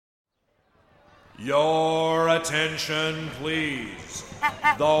Your attention, please.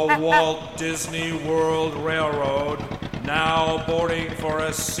 The Walt Disney World Railroad now boarding for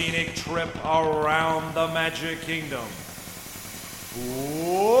a scenic trip around the Magic Kingdom.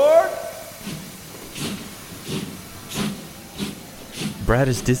 Board! Brad,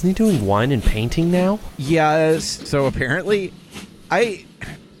 is Disney doing wine and painting now? Yes. So apparently, I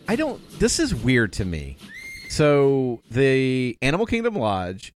don't. This is weird to me. So the Animal Kingdom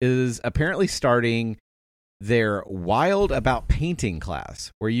Lodge is apparently starting their Wild About Painting class,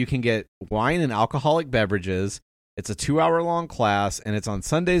 where you can get wine and alcoholic beverages. It's a 2-hour-long class, and it's on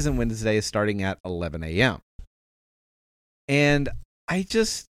Sundays and Wednesdays starting at 11 a.m. And I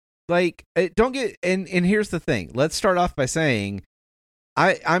just, don't get... And here's the thing. Let's start off by saying,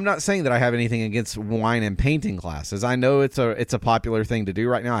 I'm not saying that I have anything against wine and painting classes. I know it's a popular thing to do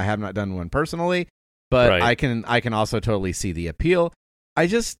right now. I have not done one personally, but right. I can also totally see the appeal.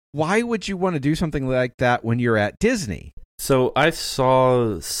 Why would you want to do something like that when you're at Disney? So I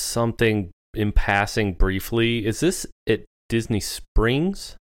saw something in passing briefly. Is this at Disney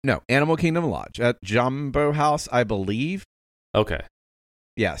Springs? No, Animal Kingdom Lodge at Jumbo House, I believe. Okay.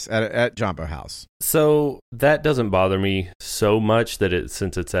 Yes, at Jumbo House. So that doesn't bother me so much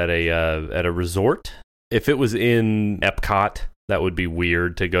since it's at a resort. If it was in Epcot, that would be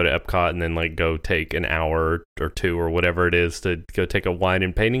weird to go to Epcot and then go take an hour or two or whatever it is to go take a wine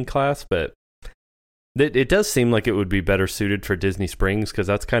and painting class. But it does seem like it would be better suited for Disney Springs because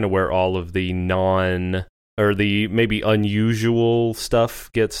that's kind of where all of the the maybe unusual stuff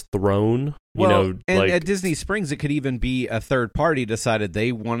gets thrown. At Disney Springs, it could even be a third party decided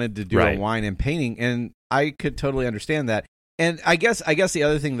they wanted to do a wine and painting, and I could totally understand that. And I guess the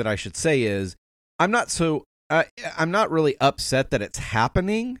other thing that I should say is I'm not really upset that it's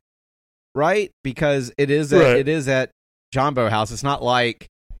happening, right? Because it is at Jumbo House. It's not like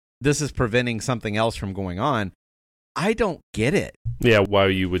this is preventing something else from going on. I don't get it. Yeah, why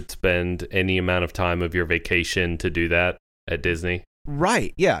you would spend any amount of time of your vacation to do that at Disney.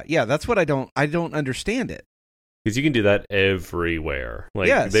 Right. Yeah. That's what I don't understand it. Because you can do that everywhere.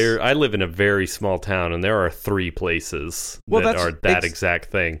 Yes. I live in a very small town, and there are 3 places that are that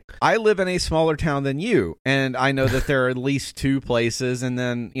exact thing. I live in a smaller town than you, and I know that there are at least 2 places, and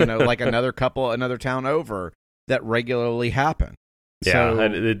then another town over that regularly happen. Yeah, so,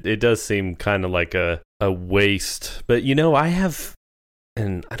 it does seem kind of like a waste. But I have,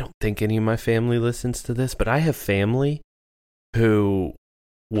 and I don't think any of my family listens to this, but I have family who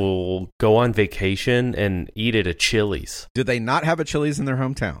will go on vacation and eat at a Chili's. Do they not have a Chili's in their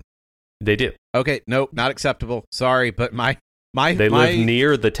hometown? They do. Okay, nope, not acceptable. Sorry, but they live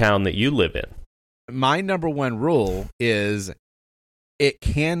near the town that you live in. My number one rule is it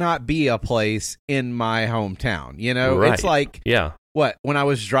cannot be a place in my hometown. Right. It's like, yeah. What? When I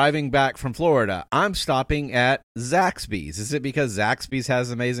was driving back from Florida, I'm stopping at Zaxby's. Is it because Zaxby's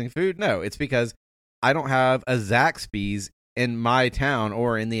has amazing food? No, it's because I don't have a Zaxby's in my town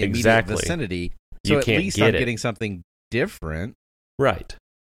or in the immediate vicinity. So at least I'm getting something different. Right.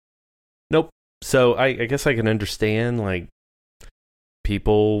 Nope. So I guess I can understand,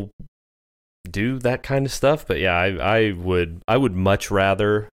 people do that kind of stuff. But yeah, I would much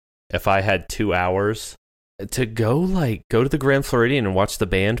rather, if I had 2 hours, to go to the Grand Floridian and watch the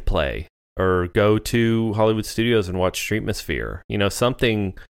band play, or go to Hollywood Studios and watch Streetmosphere.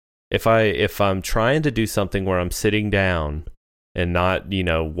 Something. If I'm trying to do something where I'm sitting down and not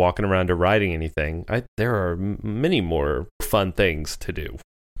walking around or riding anything, there are many more fun things to do.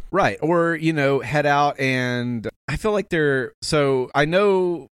 Right, or head out, and I feel like So I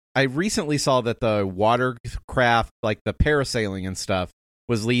know I recently saw that the watercraft, the parasailing and stuff,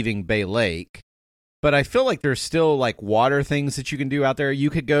 was leaving Bay Lake. But I feel like there's still water things that you can do out there. You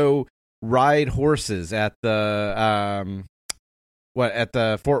could go ride horses at the at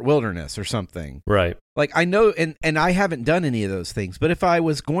the Fort Wilderness or something. Right. I know, and I haven't done any of those things. But if I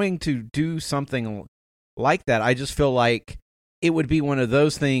was going to do something like that, I just feel like it would be one of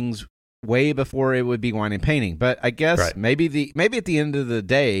those things way before it would be wine and painting. But I guess maybe at the end of the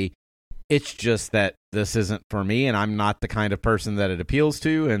day, it's just that this isn't for me, and I'm not the kind of person that it appeals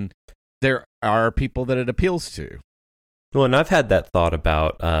to, and there are people that it appeals to. Well, and I've had that thought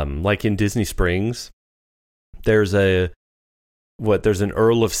about, in Disney Springs, there's an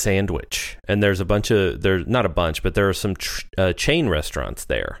Earl of Sandwich, and there's not a bunch, but there are some chain restaurants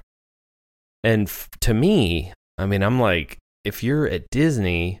there. And to me, I'm like, if you're at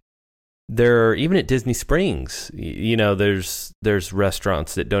Disney, even at Disney Springs, there's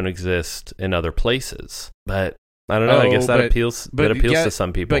restaurants that don't exist in other places. But I don't know. I guess that appeals to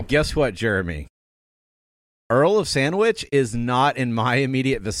some people. But guess what, Jeremy? Earl of Sandwich is not in my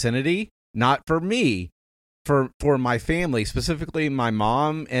immediate vicinity, not for me, for my family, specifically my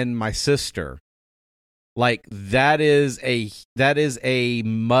mom and my sister. Like that is a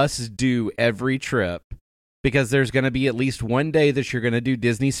must do every trip, because there's going to be at least one day that you're going to do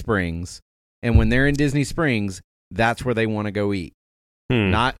Disney Springs, and when they're in Disney Springs, that's where they want to go eat.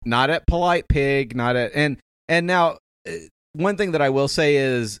 Not at Polite Pig, not at and now one thing that I will say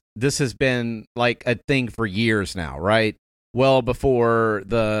is this has been like a thing for years now, right? Well before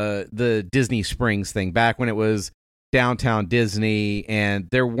the Disney Springs thing, back when it was Downtown Disney, and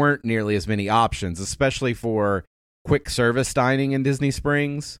there weren't nearly as many options, especially for quick service dining in Disney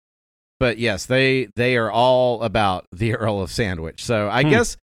Springs. But yes, they are all about the Earl of Sandwich. So I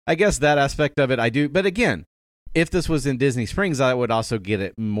guess that aspect of it I do. But again, if this was in Disney Springs, I would also get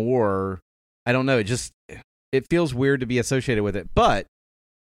it more. I don't know. It feels weird to be associated with it. But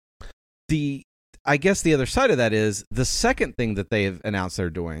I guess the other side of that is the second thing that they have announced they're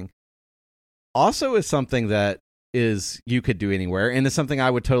doing also is something that you could do anywhere, and it's something I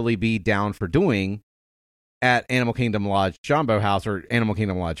would totally be down for doing at Animal Kingdom Lodge Jumbo House, or Animal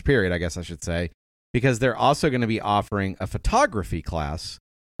Kingdom Lodge period, I guess I should say, because they're also going to be offering a photography class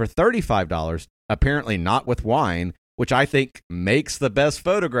for $35, apparently not with wine, which I think makes the best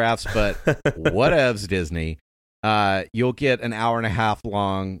photographs, but whatevs, Disney. You'll get an hour and a half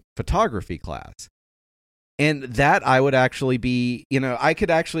long photography class. And that I would actually be, I could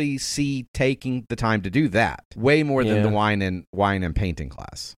actually see taking the time to do that way more than the wine and painting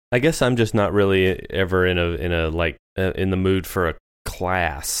class. I guess I'm just not really ever in the mood for a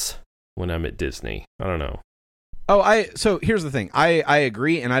class when I'm at Disney. I don't know. So here's the thing. I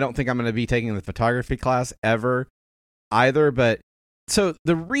agree, and I don't think I'm going to be taking the photography class ever either. But so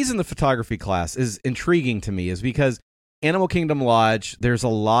the reason the photography class is intriguing to me is because Animal Kingdom Lodge, there's a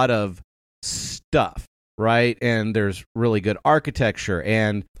lot of stuff. Right, and there's really good architecture,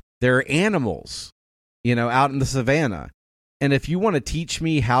 and there are animals, out in the savannah. And if you want to teach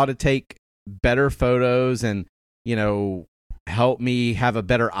me how to take better photos and, help me have a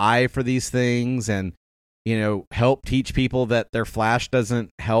better eye for these things, and, help teach people that their flash doesn't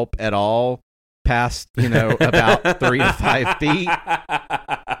help at all past, about 3 to 5 feet.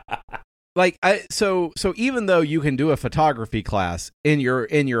 Like, so even though you can do a photography class in your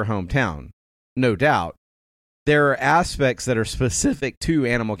hometown, no doubt, there are aspects that are specific to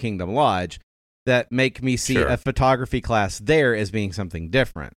Animal Kingdom Lodge that make me see a photography class there as being something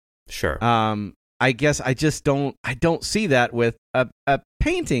different. Sure. I guess I don't see that with a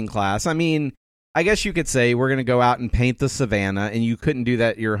painting class. I mean, I guess you could say we're going to go out and paint the savannah, and you couldn't do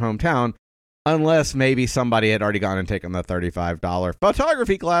that at your hometown unless maybe somebody had already gone and taken the $35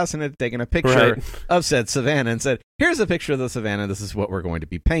 photography class and had taken a picture of said savannah and said, here's a picture of the savannah. This is what we're going to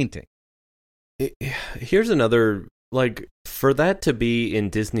be painting. Here's another, for that to be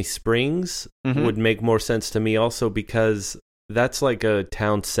in Disney Springs would make more sense to me also, because that's like a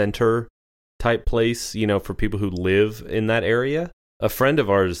town center type place, for people who live in that area. A friend of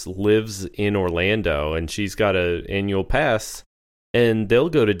ours lives in Orlando, and she's got an annual pass, and they'll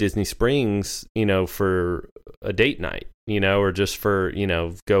go to Disney Springs, for a date night, or just for,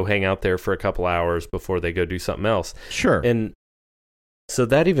 go hang out there for a couple hours before they go do something else. Sure. And so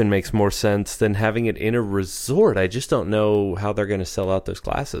that even makes more sense than having it in a resort. I just don't know how they're going to sell out those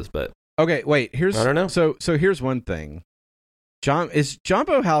classes, but okay, wait. I don't know. So here's one thing.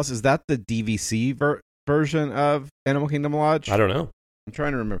 Jumbo House, is that the DVC version of Animal Kingdom Lodge? I don't know. I'm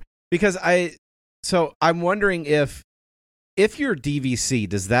trying to remember, because I'm wondering if you're DVC,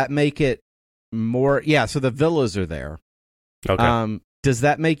 does that make it more? Yeah. So the villas are there. Okay. Does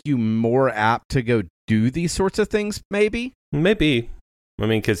that make you more apt to go do these sorts of things? Maybe. I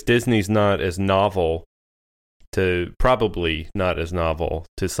mean, because Disney's probably not as novel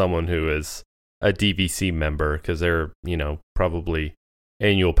to someone who is a DVC member, because they're, probably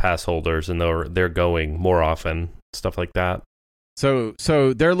annual pass holders, and they're going more often, stuff like that. So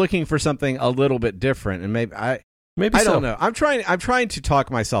they're looking for something a little bit different, and I don't know. I'm trying to talk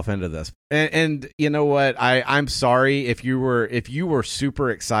myself into this, and you know what? I'm sorry if you were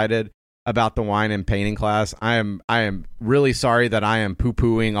super excited about the wine and painting class. I am really sorry that I am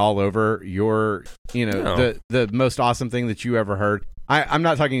poo-pooing all over your, the most awesome thing that you ever heard. I'm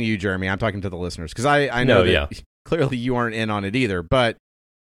not talking to you, Jeremy. I'm talking to the listeners, because I know that clearly you aren't in on it either. But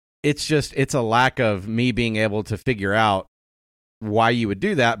it's a lack of me being able to figure out why you would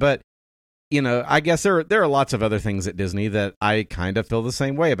do that. But I guess there are lots of other things at Disney that I kind of feel the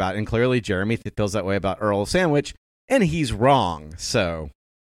same way about, and clearly Jeremy feels that way about Earl of Sandwich, and he's wrong. So.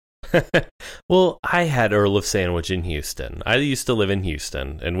 Well, I had Earl of Sandwich in Houston. I used to live in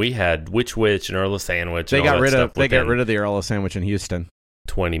Houston, and we had Which Witch and Earl of Sandwich. They got rid of the Earl of Sandwich in Houston.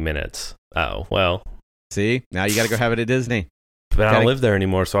 20 minutes. Oh, well. See, now you got to go have it at Disney. But I don't live there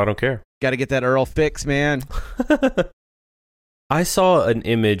anymore, so I don't care. Got to get that Earl fix, man. I saw an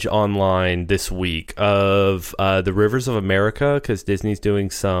image online this week of the Rivers of America, because Disney's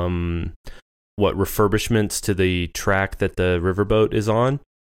doing some, refurbishments to the track that the riverboat is on.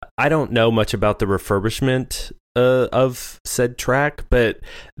 I don't know much about the refurbishment of said track, but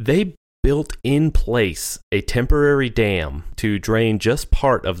they built in place a temporary dam to drain just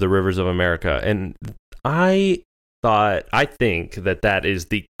part of the Rivers of America. And I think that is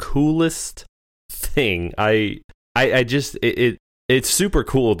the coolest thing. It's super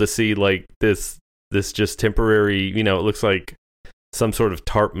cool to see like this just temporary, it looks like some sort of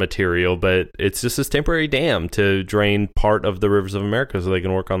tarp material, but it's just this temporary dam to drain part of the Rivers of America so they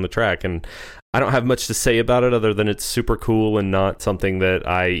can work on the track. And I don't have much to say about it other than it's super cool and not something that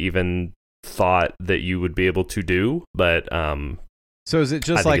I even thought that you would be able to do. But so is it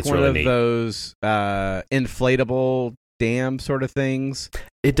just like one really of neat. Those inflatable dam sort of things?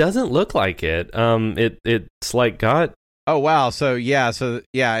 It doesn't look like it. It's like got. Oh wow! So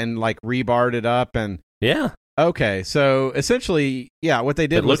and like rebarred it up and yeah. Okay, so essentially, what they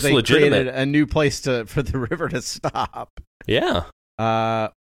did was they created a new place for the river to stop. Yeah.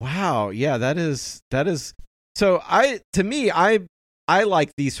 Wow. Yeah, that is. So I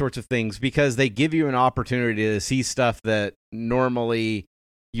like these sorts of things because they give you an opportunity to see stuff that normally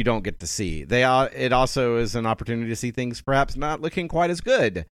you don't get to see. It also is an opportunity to see things perhaps not looking quite as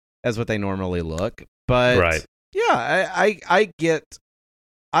good as what they normally look. But right. Yeah, I get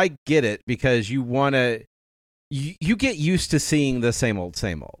it because you want to. You get used to seeing the same old.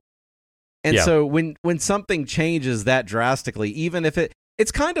 And so when something changes that drastically, even if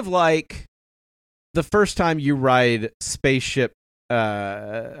it's kind of like the first time you ride Space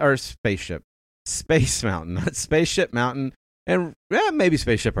Mountain, not Spaceship Mountain, and maybe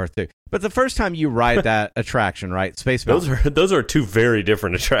Spaceship Earth too. But the first time you ride that attraction, right? Space Mountain. Those are two very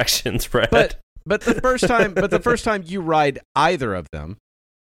different attractions, Brad. But the first time you ride either of them,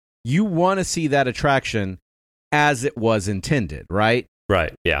 you want to see that attraction as it was intended, right?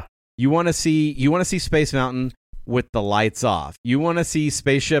 Right. Yeah. You want to see Space Mountain with the lights off. You want to see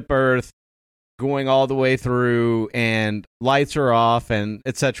Spaceship Earth going all the way through and lights are off and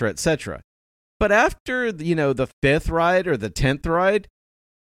et cetera, et cetera. But after, the 5th ride or the 10th ride,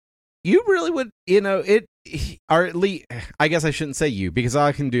 you really would, or at least, I guess I shouldn't say you because all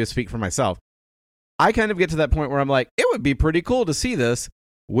I can do is speak for myself. I kind of get to that point where I'm like, it would be pretty cool to see this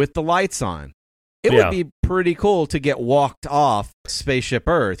with the lights on. It would be pretty cool to get walked off Spaceship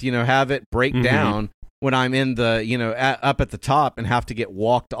Earth, have it break down when I'm in the, up at the top and have to get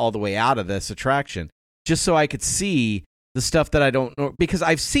walked all the way out of this attraction just so I could see the stuff that I don't know because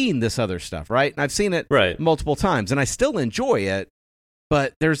I've seen this other stuff, right? And I've seen it multiple times and I still enjoy it,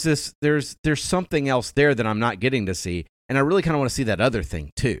 but there's something else there that I'm not getting to see. And I really kind of want to see that other thing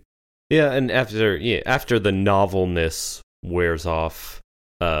too. Yeah. And after the novelness wears off,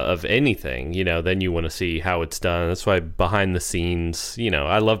 of anything, then you want to see how it's done. That's why behind the scenes,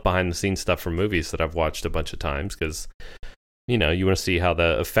 I love behind the scenes stuff from movies that I've watched a bunch of times because, you want to see how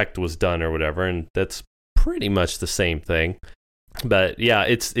the effect was done or whatever. And that's pretty much the same thing. But yeah,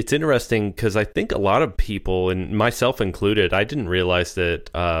 it's interesting because I think a lot of people, and myself included, I didn't realize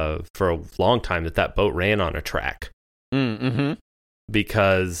that for a long time that boat ran on a track. Mm-hmm.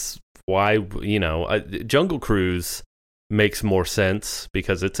 Because why, Jungle Cruise makes more sense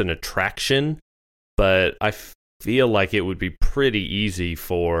because it's an attraction, but I feel like it would be pretty easy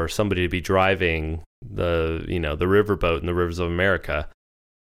for somebody to be driving the riverboat in the Rivers of America,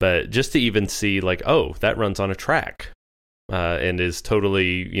 but just to even see like, oh, that runs on a track and is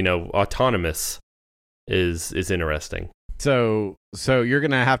totally autonomous is interesting. So you're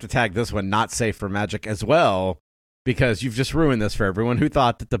gonna have to tag this one not safe for magic as well because you've just ruined this for everyone who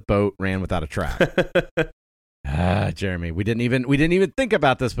thought that the boat ran without a track. Jeremy, we didn't even think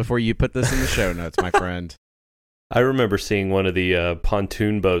about this before you put this in the show notes, my friend. I remember seeing one of the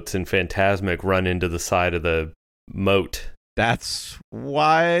pontoon boats in Fantasmic run into the side of the moat. That's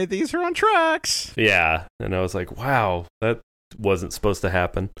why these are on tracks. Yeah, and I was like, wow, that wasn't supposed to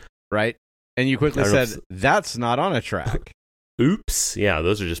happen. Right? And you quickly said, that's not on a track. Oops. Yeah,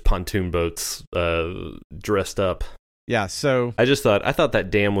 those are just pontoon boats dressed up. Yeah, so... I thought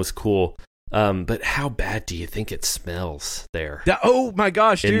that dam was cool. But how bad do you think it smells there? Oh my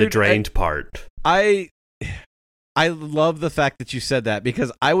gosh, dude. In the drained part. I love the fact that you said that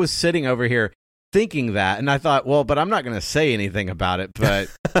because I was sitting over here thinking that and I thought, well, but I'm not going to say anything about it.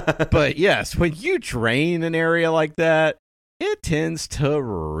 But yes, when you drain an area like that, it tends to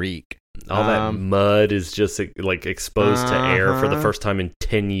reek. All that mud is just like exposed to air for the first time in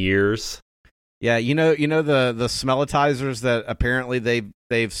 10 years. Yeah, you know the smellitizers that apparently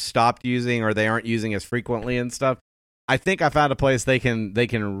they've stopped using or they aren't using as frequently and stuff. I think I found a place they can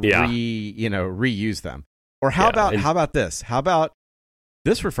reuse them. Or how about this? How about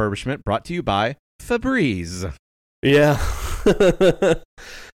this refurbishment brought to you by Febreze? Yeah.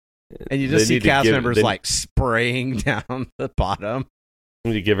 And you just see cast members like spraying down the bottom.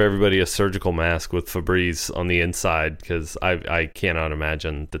 You give everybody a surgical mask with Febreze on the inside because I cannot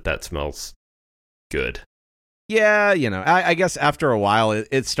imagine that smells good. Yeah, I guess after a while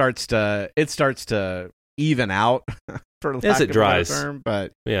it starts to even out for lack as it of dries. a better term,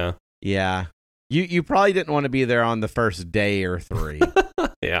 but yeah. You probably didn't want to be there on the first day or 3.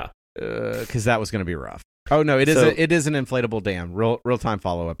 Yeah, because that was going to be rough. Oh no, it is an inflatable dam. Real time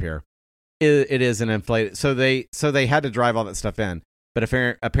follow up here. It is an inflated. So they had to drive all that stuff in, but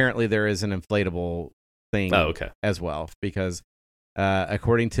apparently there is an inflatable thing. As well, because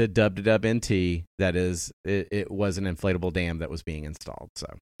according to Dub2Dub that is it was an inflatable dam that was being installed. So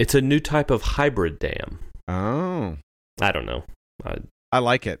it's a new type of hybrid dam. Oh, I don't know. I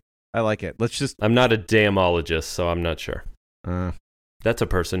like it. I'm not a damologist, so I'm not sure. That's a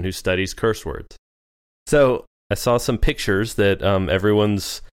person who studies curse words. So I saw some pictures that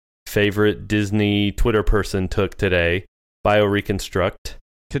everyone's favorite Disney Twitter person took today, BioReconstruct.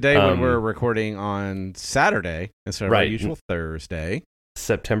 Today, when we're recording on Saturday instead of our usual Thursday.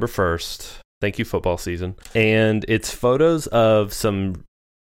 September 1st. Thank you, football season. And it's photos of some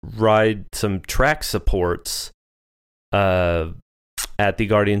track supports at the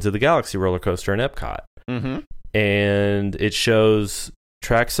Guardians of the Galaxy roller coaster in Epcot. Mm-hmm. And it shows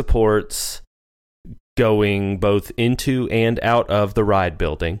track supports going both into and out of the ride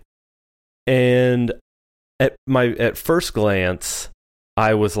building. And at first glance,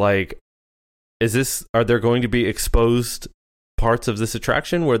 I was like, are there going to be exposed parts of this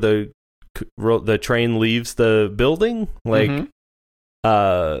attraction where the train leaves the building? Like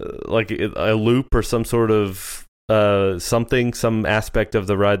a loop or some sort of some aspect of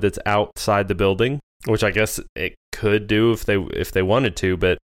the ride that's outside the building, which I guess it could do if they wanted to.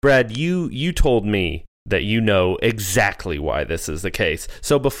 But Brad, you told me that you know exactly why this is the case.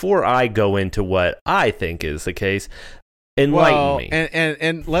 So before I go into what I think is the case, enlighten me.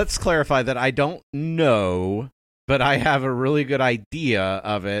 And let's clarify that I don't know, but I have a really good idea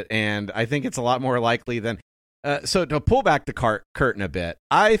of it, and I think it's a lot more likely than... So to pull back the curtain a bit,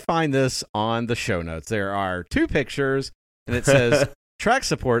 I find this on the show notes. There are 2 pictures, and it says track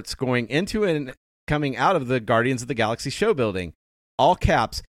supports going into and coming out of the Guardians of the Galaxy show building. All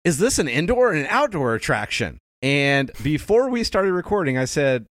caps. Is this an indoor and an outdoor attraction? And before we started recording, I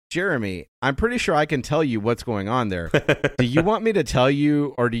said, Jeremy, I'm pretty sure I can tell you what's going on there. Do you want me to tell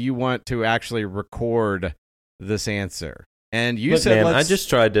you, or do you want to actually record this answer? And you said, man, I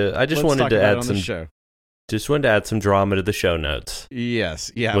just wanted to add some show. Just wanted to add some drama to the show notes.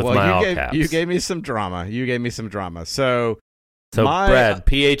 Yes, yeah. With you gave me some drama. So Brad,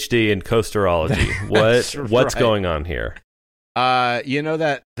 PhD in coasterology. What's going on here?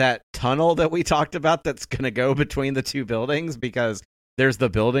 That tunnel that we talked about that's going to go between the 2 buildings, because there's the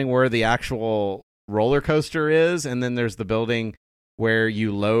building where the actual roller coaster is, and then there's the building where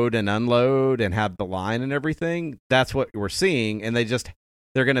you load and unload and have the line and everything. That's what we're seeing, and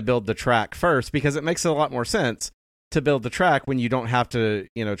they're going to build the track first, because it makes a lot more sense to build the track when you don't have to,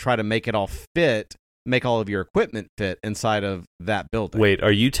 try to make it all fit, make all of your equipment fit inside of that building. Wait,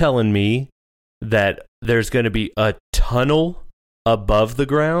 are you telling me that there's going to be a tunnel above the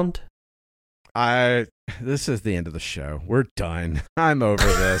ground? This is the end of the show. We're done. I'm over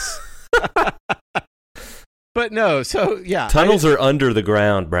this. But no, so yeah. Tunnels are under the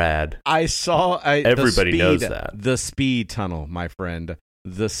ground, Brad. I saw everybody knows that. The speed tunnel, my friend.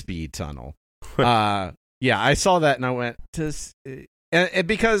 The speed tunnel. Yeah, I saw that and I went and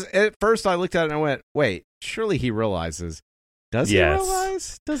because at first I looked at it and I went, wait, surely he realizes. Does he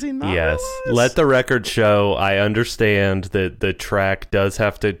realize? Does he not realize? Let the record show. I understand that the track does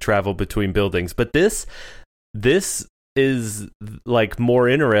have to travel between buildings, but this is like more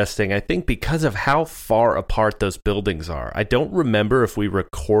interesting, I think, because of how far apart those buildings are. I don't remember if we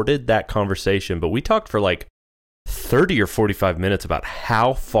recorded that conversation, but we talked for like 30 or 45 minutes about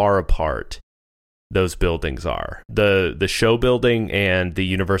how far apart those buildings are. The show building and the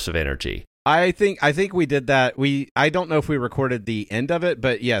Universe of Energy. I think we did that. I don't know if we recorded the end of it,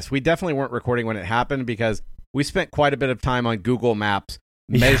 but yes, we definitely weren't recording when it happened, because we spent quite a bit of time on Google Maps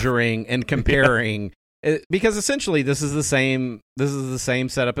measuring and comparing. Because essentially this is the same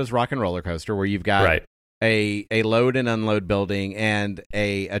setup as Rock and Roller Coaster, where you've got a load and unload building and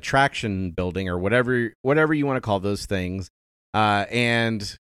a attraction building, or whatever you want to call those things.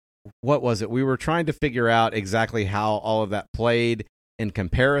 And what was it? We were trying to figure out exactly how all of that played in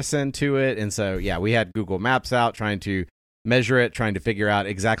comparison to it. And so, yeah, we had Google Maps out trying to measure it, trying to figure out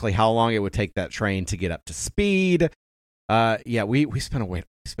exactly how long it would take that train to get up to speed. We spent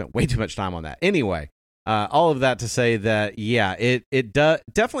way too much time on that. Anyway, all of that to say that, yeah, it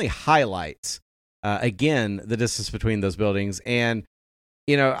definitely highlights, again, the distance between those buildings. And,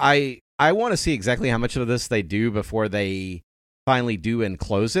 I want to see exactly how much of this they do before they finally do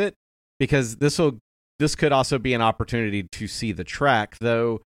enclose it, because this could also be an opportunity to see the track.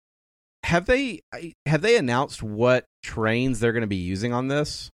 Though, have they announced what trains they're going to be using on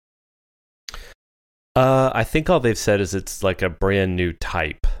this? I think all they've said is it's like a brand new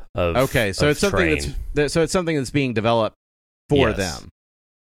type of it's something it's something that's being developed for them.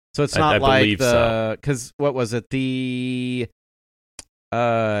 So it's not like because what was it, the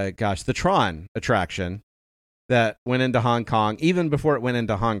the Tron attraction that went into Hong Kong. Even before it went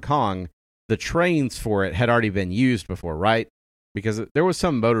into Hong Kong, the trains for it had already been used before, right? Because there was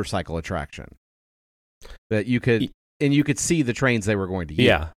some motorcycle attraction that you could see the trains they were going to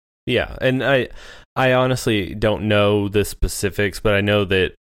use. Yeah, and I honestly don't know the specifics, but I know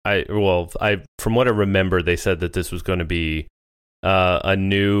that from what I remember, they said that this was going to be a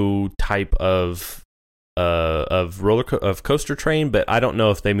new type of coaster train, but I don't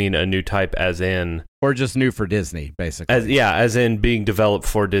know if they mean a new type as in, or just new for Disney, basically. As in being developed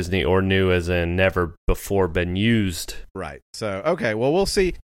for Disney, or new as in never before been used. Right. So okay, well, we'll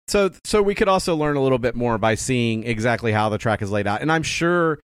see. So we could also learn a little bit more by seeing exactly how the track is laid out, and I'm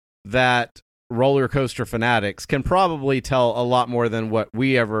sure that roller coaster fanatics can probably tell a lot more than what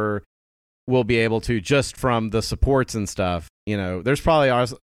we ever will be able to, just from the supports and stuff. There's probably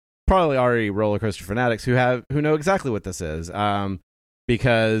already roller coaster fanatics who know exactly what this is.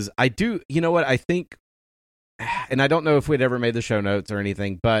 Because I do, I think, and I don't know if we'd ever made the show notes or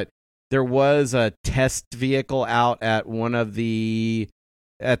anything, but there was a test vehicle out at the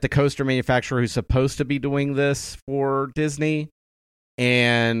coaster manufacturer who's supposed to be doing this for Disney.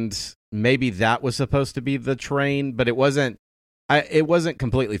 And maybe that was supposed to be the train, but it wasn't. It wasn't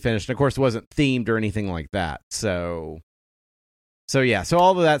completely finished. And of course, it wasn't themed or anything like that. So yeah. So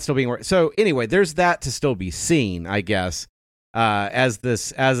all of that's still being worked. So anyway, there's that to still be seen, I guess, as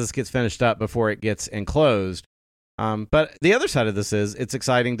this gets finished up before it gets enclosed. But the other side of this is it's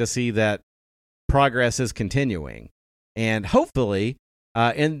exciting to see that progress is continuing, and hopefully,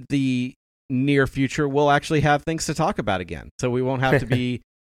 in the near future, we'll actually have things to talk about again. So we won't have to be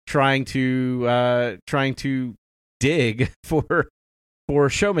trying to dig for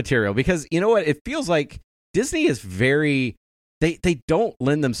show material, because you know what, it feels like Disney is very they don't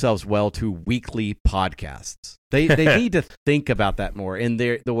lend themselves well to weekly podcasts. They need to think about that more in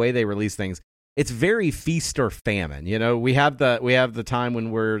the way they release things. It's very feast or famine. We have the time when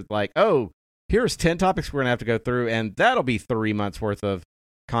we're like, oh, here's 10 topics we're gonna have to go through, and that'll be 3 months worth of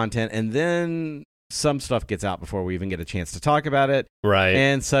content, and then some stuff gets out before we even get a chance to talk about it. Right.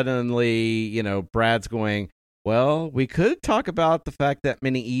 And suddenly, Brad's going, well, we could talk about the fact that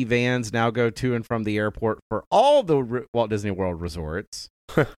many E-vans now go to and from the airport for all the Walt Disney World resorts.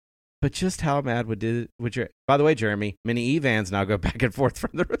 But just how mad would you? By the way, Jeremy, many E-vans now go back and forth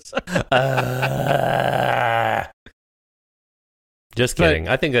from the resort. Just kidding.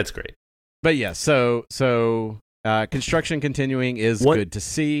 I think that's great. But yeah, so construction continuing is good to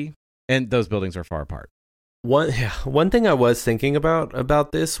see, and those buildings are far apart. One thing I was thinking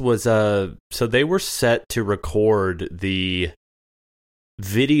about this was so they were set to record the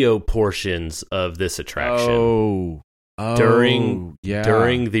video portions of this attraction during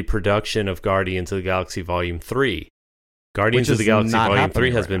the production of Guardians of the Galaxy Volume 3. Guardians of the Galaxy Volume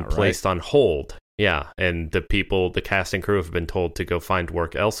 3 has been placed on hold. Yeah, and the cast and crew have been told to go find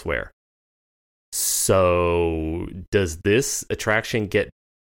work elsewhere. So does this attraction get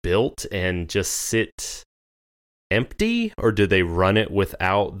built and just sit empty, or do they run it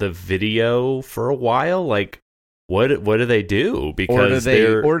without the video for a while? Like, what do they do? Because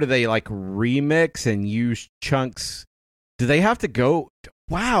or do they like remix and use chunks? Do they have to go?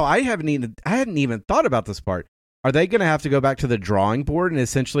 Wow, I hadn't even thought about this part. Are they going to have to go back to the drawing board and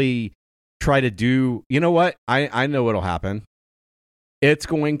essentially try to do? You know what? I know what'll happen. It's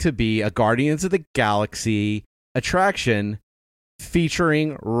going to be a Guardians of the Galaxy attraction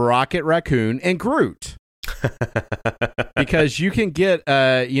featuring Rocket Raccoon and Groot. Because you can get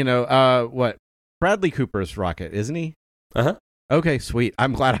what Bradley Cooper's Rocket, isn't he? Okay, sweet.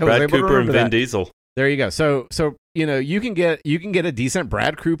 I'm glad I was able to remember Brad Cooper and Vin that. Diesel. There you go. So you can get a decent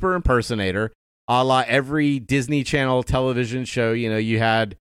Brad Cooper impersonator a la every Disney Channel television show. You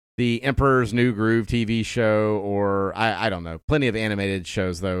had the Emperor's New Groove TV show, or I don't know, plenty of animated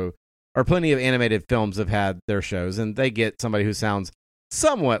shows though, or plenty of animated films have had their shows, and they get somebody who sounds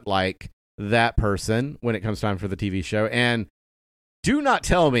somewhat like that person when it comes time for the TV show. And do not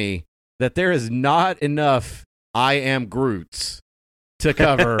tell me that there is not enough I Am Groots to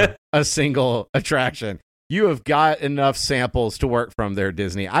cover a single attraction. You have got enough samples to work from there,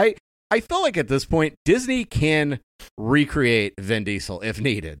 Disney. I feel like at this point, Disney can recreate Vin Diesel if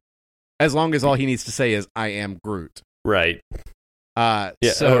needed, as long as all he needs to say is "I am Groot." Right. Yeah,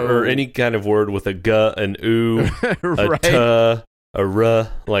 or any kind of word with a "g," an "oo," a right. "t," a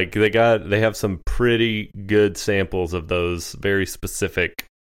 "r." Like they have some pretty good samples of those very specific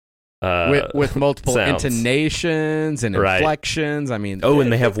with multiple sounds. Intonations and inflections. I mean,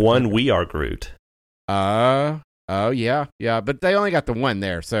 and they have one "We Are Groot." Oh yeah, but they only got the one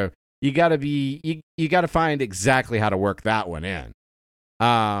there, so you got to find exactly how to work that one in.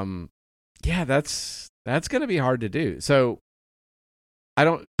 Yeah, that's going to be hard to do. So I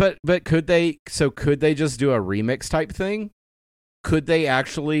don't, but could they just do a remix type thing? Could they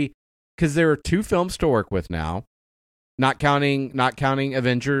actually, because there are 2 films to work with now, not counting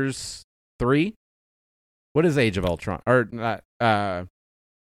Avengers 3. What is Age of Ultron? Or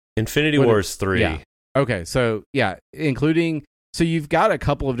Infinity Wars 3. Yeah. Okay, so yeah, so you've got a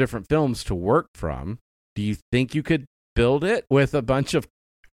couple of different films to work from. Do you think you could build it with a bunch of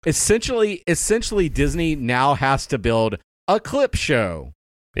essentially Disney now has to build a clip show?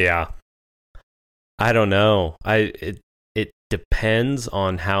 Yeah. I don't know. It depends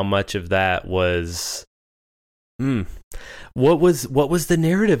on how much of that was what was the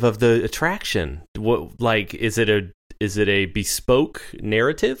narrative of the attraction? Is it a bespoke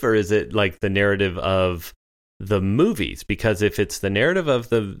narrative, or is it like the narrative of the movies? Because if it's the narrative of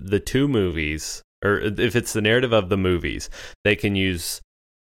the 2 movies, or if it's the narrative of the movies, they can use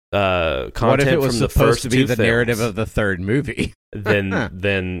content what if it was from the supposed first to be 2 the films. narrative of the 3rd movie?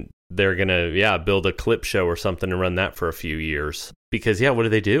 then they're gonna build a clip show or something and run that for a few years. Because what do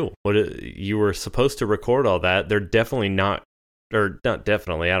they do? You were supposed to record all that. They're definitely not, or not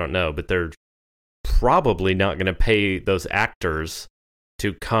definitely, I don't know, but they're probably not going to pay those actors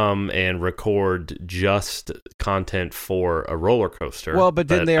to come and record just content for a roller coaster. Well, but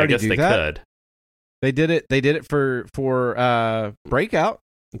didn't they already do that? Could. They did it for Breakout.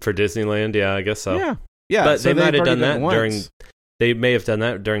 For Disneyland, yeah, I guess so. Yeah. But so they might have done that once. They may have done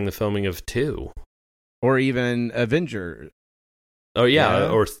that during the filming of 2. Or even Avenger. Oh, yeah,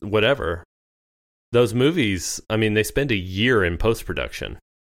 or whatever. Those movies, I mean, they spend a year in post-production.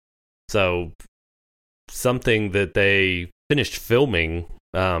 So something that they finished filming,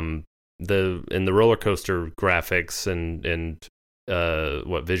 in the roller coaster graphics and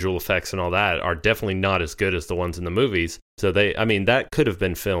visual effects and all that are definitely not as good as the ones in the movies. So that could have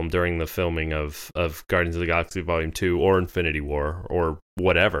been filmed during the filming of Guardians of the Galaxy Volume 2 or Infinity War or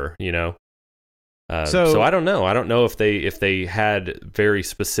whatever, So I don't know. I don't know if they had very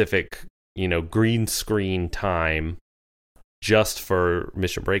specific, green screen time just for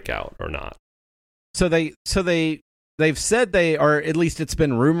Mission Breakout or not. So they've said or at least it's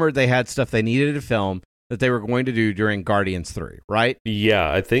been rumored they had stuff they needed to film that they were going to do during Guardians 3, right?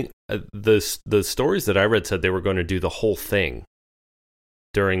 Yeah, I think the stories that I read said they were going to do the whole thing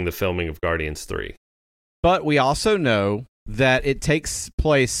during the filming of Guardians 3. But we also know that it takes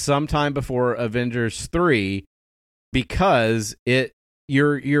place sometime before Avengers 3 because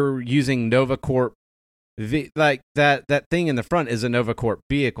you're using NovaCorp. That thing in the front is a NovaCorp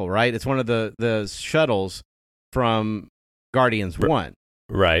vehicle, right? It's one of the shuttles from Guardians 1.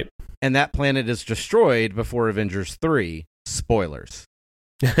 Right. And that planet is destroyed before Avengers 3. Spoilers.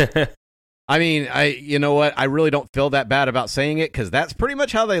 I mean, you know what? I really don't feel that bad about saying it because that's pretty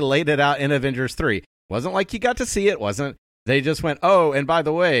much how they laid it out in Avengers 3. Wasn't like you got to see it. They just went, oh, and by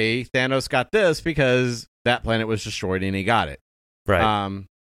the way, Thanos got this because that planet was destroyed and he got it. Right.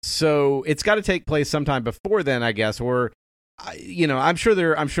 So it's got to take place sometime before then, I guess. Or, I'm sure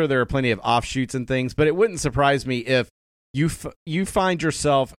there are plenty of offshoots and things, but it wouldn't surprise me if you find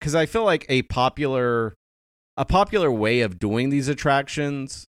yourself, because I feel like a popular way of doing these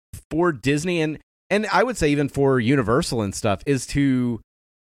attractions for Disney and I would say even for Universal and stuff is to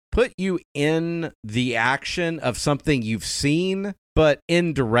put you in the action of something you've seen, but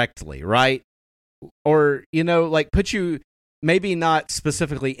indirectly, right? Or, put you maybe not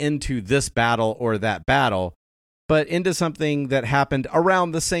specifically into this battle or that battle, but into something that happened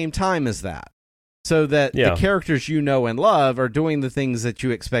around the same time as that. So that the characters you know and love are doing the things that you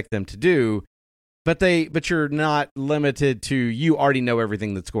expect them to do, but you're not limited to, you already know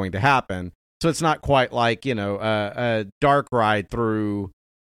everything that's going to happen. So it's not quite like, a dark ride through,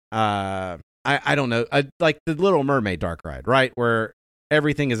 I don't know, like the Little Mermaid dark ride, right? Where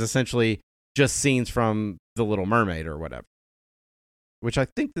everything is essentially just scenes from the Little Mermaid or whatever. Which I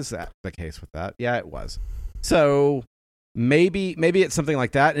think is the case with that. Yeah, it was. So maybe it's something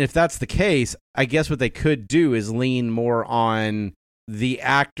like that. And if that's the case, I guess what they could do is lean more on the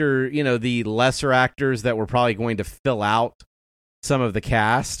actor, the lesser actors that were probably going to fill out some of the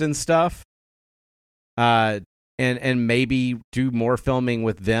cast and stuff. And maybe do more filming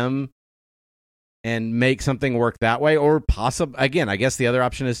with them and make something work that way. Or again, I guess the other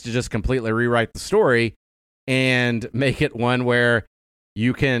option is to just completely rewrite the story and make it one where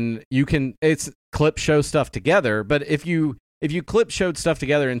you can it's clip show stuff together. But if you clip showed stuff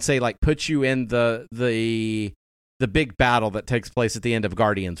together and say like put you in the big battle that takes place at the end of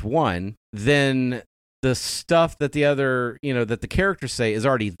Guardians 1, then the stuff that the other, that the characters say is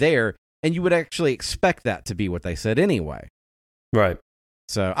already there, and you would actually expect that to be what they said anyway. Right.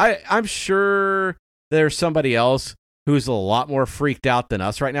 So I'm sure there's somebody else who's a lot more freaked out than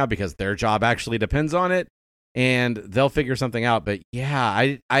us right now because their job actually depends on it, and they'll figure something out. But yeah,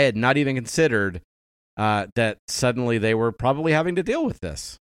 I had not even considered that suddenly they were probably having to deal with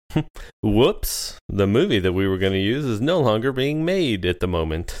this. Whoops. The movie that we were going to use is no longer being made at the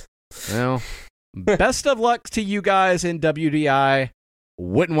moment. Well, best of luck to you guys in WDI.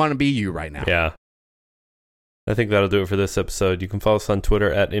 Wouldn't want to be you right now. Yeah. I think that'll do it for this episode. You can follow us on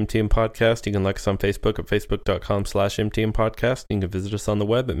Twitter at MTM Podcast. You can like us on Facebook at facebook.com/MTM Podcast. You can visit us on the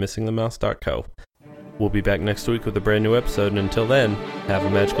web at missingthemouse.co. We'll be back next week with a brand new episode. And until then, have a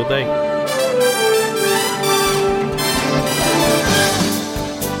magical day.